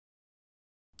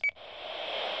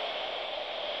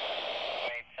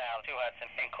Hudson,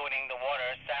 including the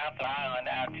water south of Island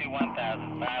out to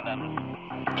 1,000 fathoms.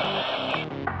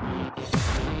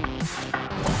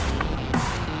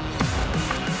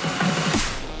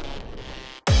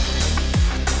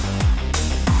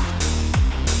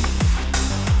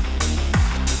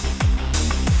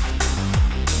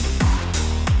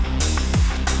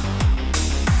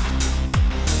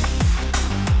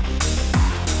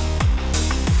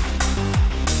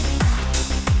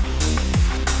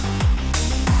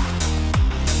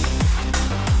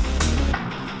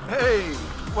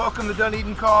 Welcome to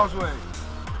Dunedin Causeway.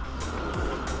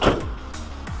 Come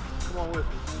on with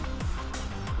me.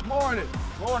 Good morning.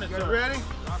 Morning, you guys sir. Ready?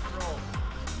 Rock and roll.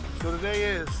 So today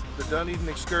is the Dunedin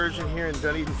Excursion here in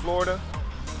Dunedin, Florida.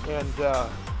 And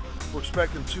we're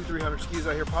expecting 200-300 skis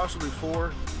out here, possibly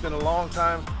 4. It's been a long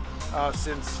time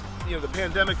since the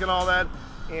pandemic and all that.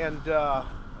 And the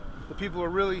people are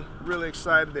really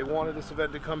excited. They wanted this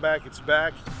event to come back. It's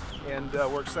back. And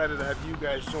we're excited to have you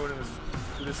guys joining us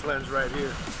through this lens right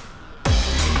here.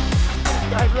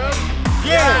 You guys ready?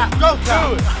 Yeah, go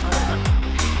do it.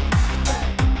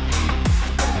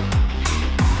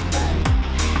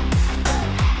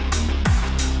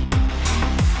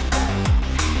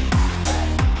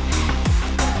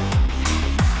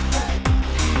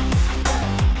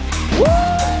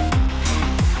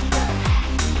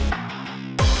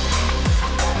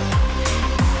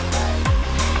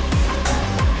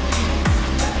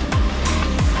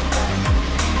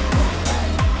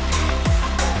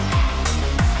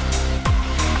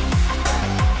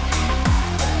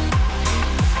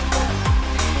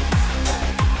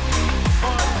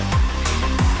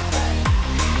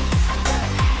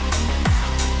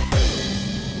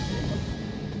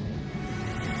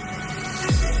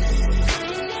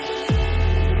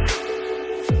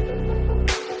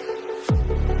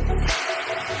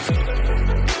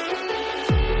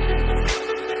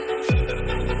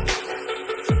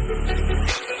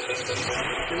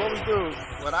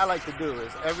 What I like to do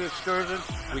is every excursion,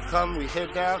 we come, we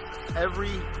head down. Every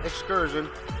excursion,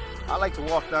 I like to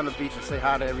walk down the beach and say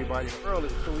hi to everybody early,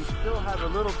 so we still have a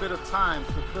little bit of time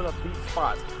to fill up these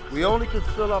spots. We only can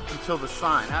fill up until the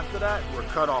sign. After that, we're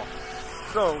cut off.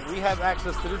 So we have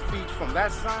access to this beach from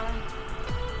that sign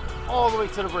all the way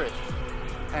to the bridge.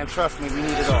 And trust me, we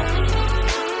need it all.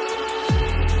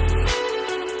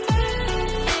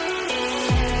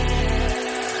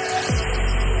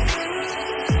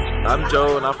 I'm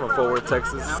Joe and I'm from Fort Worth,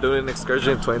 Texas. Doing an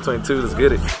excursion in 2022. Let's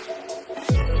get it.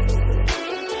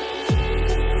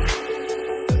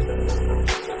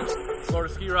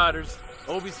 Florida Ski Riders,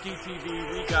 OB Ski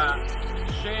TV. We got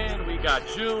Shan, we got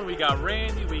June, we got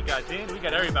Randy, we got Danny, we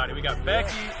got everybody. We got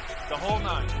Becky, the whole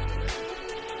nine.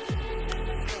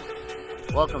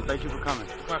 Welcome, thank you for coming.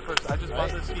 It's my first. I just bought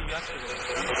this ski yesterday.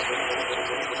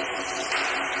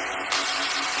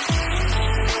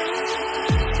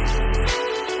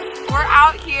 We're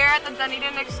out here at the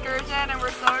Dunedin Excursion and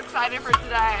we're so excited for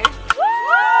today.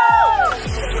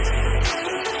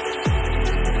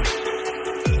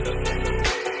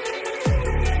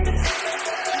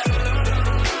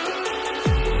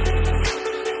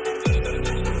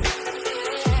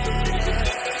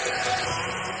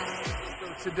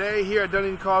 Today here at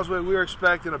Dunedin Causeway, we are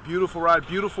expecting a beautiful ride,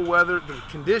 beautiful weather. The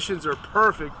conditions are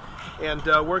perfect, and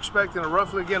we're expecting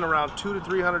roughly again around 200 to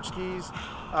 300 skis.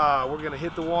 We're going to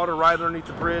hit the water right underneath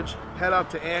the bridge, head out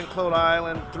to Anclote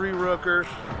Island, 3 Rooker,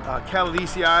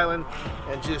 Caladesi Island,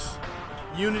 and just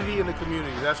unity in the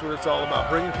community. That's what it's all about,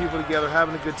 bringing people together,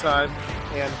 having a good time,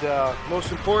 and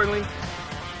most importantly,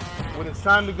 when it's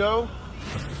time to go,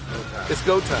 it's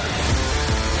go time.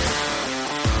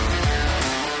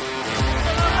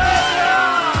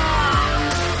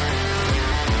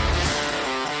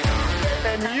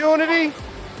 And unity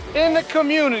in the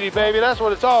community, baby. That's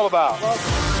what it's all about.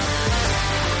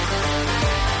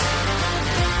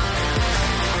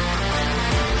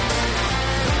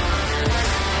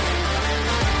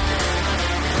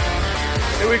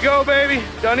 Here we go, baby.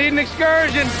 Dunedin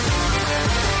Excursion.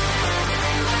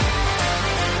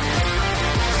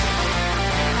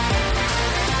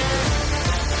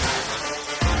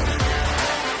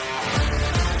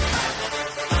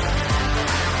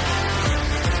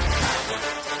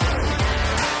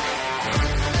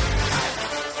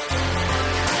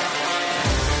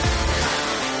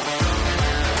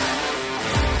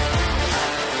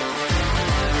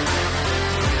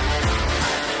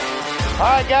 All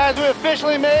right, guys, we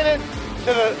officially made it to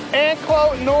the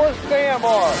Anclote North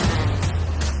Sandbar.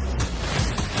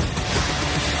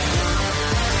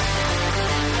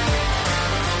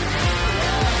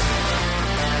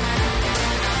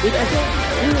 I think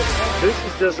This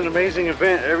is just an amazing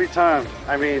event every time.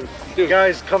 I mean, you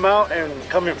guys come out and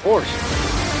come in force.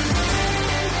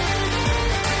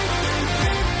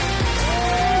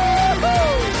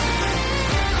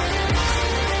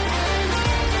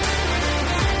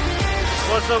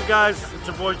 What's up, guys? It's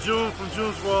your boy June from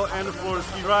June's World and the Florida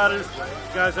Ski Riders.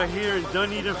 You guys are here in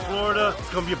Dunedin, Florida.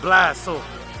 It's gonna be a blast, so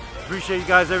appreciate you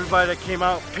guys, everybody that came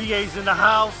out. PA's in the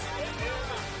house.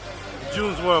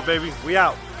 June's World, baby. We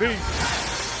out. Peace.